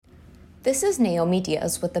This is Naomi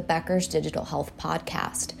Diaz with the Becker's Digital Health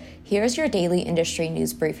Podcast. Here's your daily industry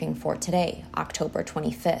news briefing for today, October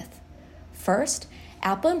 25th. First,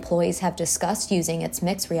 Apple employees have discussed using its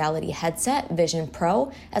mixed reality headset, Vision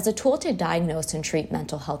Pro, as a tool to diagnose and treat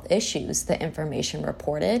mental health issues, the information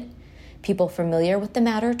reported. People familiar with the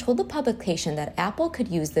matter told the publication that Apple could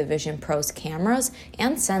use the Vision Pro's cameras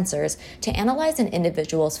and sensors to analyze an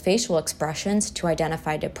individual's facial expressions to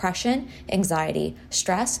identify depression, anxiety,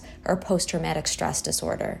 stress, or post-traumatic stress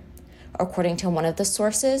disorder. According to one of the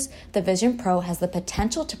sources, the Vision Pro has the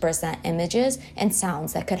potential to present images and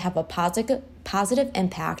sounds that could have a positive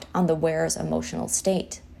impact on the wearer's emotional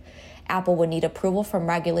state. Apple would need approval from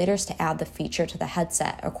regulators to add the feature to the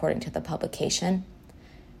headset, according to the publication.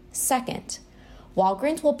 Second,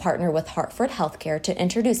 Walgreens will partner with Hartford Healthcare to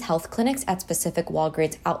introduce health clinics at specific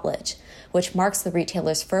Walgreens outlets, which marks the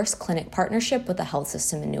retailer's first clinic partnership with a health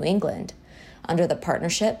system in New England. Under the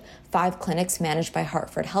partnership, 5 clinics managed by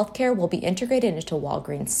Hartford Healthcare will be integrated into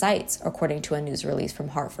Walgreens sites, according to a news release from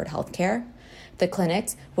Hartford Healthcare. The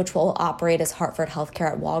clinics, which will operate as Hartford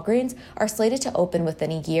Healthcare at Walgreens, are slated to open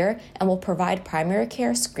within a year and will provide primary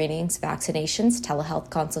care, screenings, vaccinations, telehealth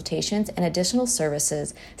consultations, and additional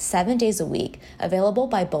services 7 days a week, available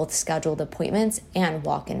by both scheduled appointments and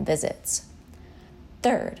walk-in visits.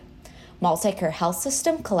 Third, MultiCare Health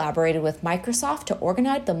System collaborated with Microsoft to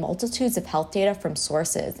organize the multitudes of health data from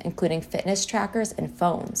sources, including fitness trackers and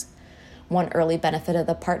phones. One early benefit of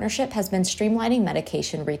the partnership has been streamlining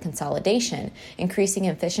medication reconsolidation, increasing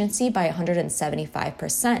efficiency by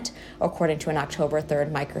 175%, according to an October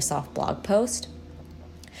 3rd Microsoft blog post.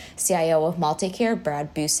 CIO of MultiCare,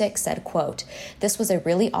 Brad Busick, said, quote, "This was a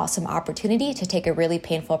really awesome opportunity to take a really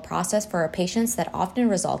painful process for our patients that often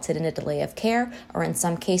resulted in a delay of care, or in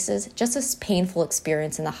some cases, just a painful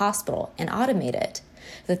experience in the hospital, and automate it.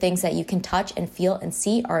 The things that you can touch and feel and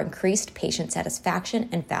see are increased patient satisfaction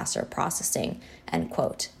and faster processing," end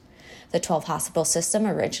quote. The 12-hospital system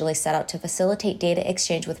originally set out to facilitate data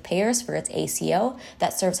exchange with payers for its ACO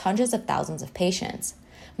that serves hundreds of thousands of patients.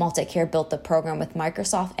 MultiCare built the program with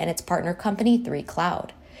Microsoft and its partner company,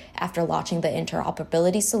 3Cloud. After launching the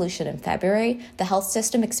interoperability solution in February, the health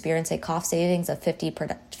system experienced a cost savings of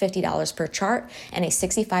 $50 per chart and a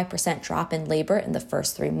 65% drop in labor in the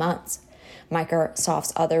first 3 months.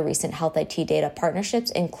 Microsoft's other recent health IT data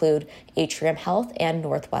partnerships include Atrium Health and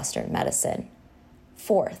Northwestern Medicine.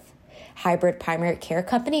 Fourth, hybrid primary care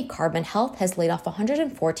company Carbon Health has laid off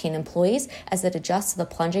 114 employees as it adjusts to the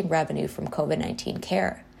plunging revenue from COVID-19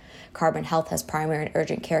 care. Carbon Health has primary and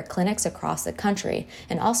urgent care clinics across the country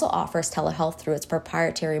and also offers telehealth through its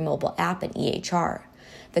proprietary mobile app and EHR.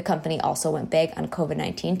 The company also went big on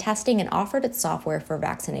COVID-19 testing and offered its software for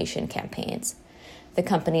vaccination campaigns. The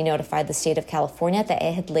company notified the state of California that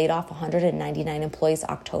it had laid off 199 employees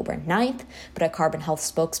October 9th, but a Carbon Health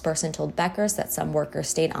spokesperson told Becker's that some workers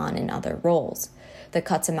stayed on in other roles. The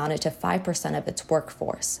cuts amounted to 5% of its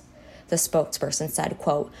workforce. The spokesperson said,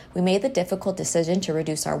 quote, "We made the difficult decision to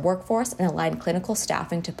reduce our workforce and align clinical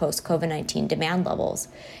staffing to post-COVID-19 demand levels.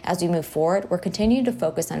 As we move forward, we're continuing to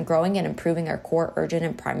focus on growing and improving our core urgent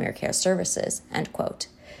and primary care services," end quote.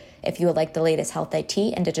 If you would like the latest health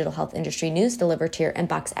IT and digital health industry news delivered to your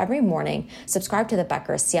inbox every morning, subscribe to the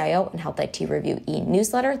Becker's CIO and Health IT Review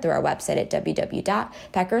e-newsletter through our website at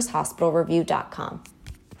www.beckershospitalreview.com.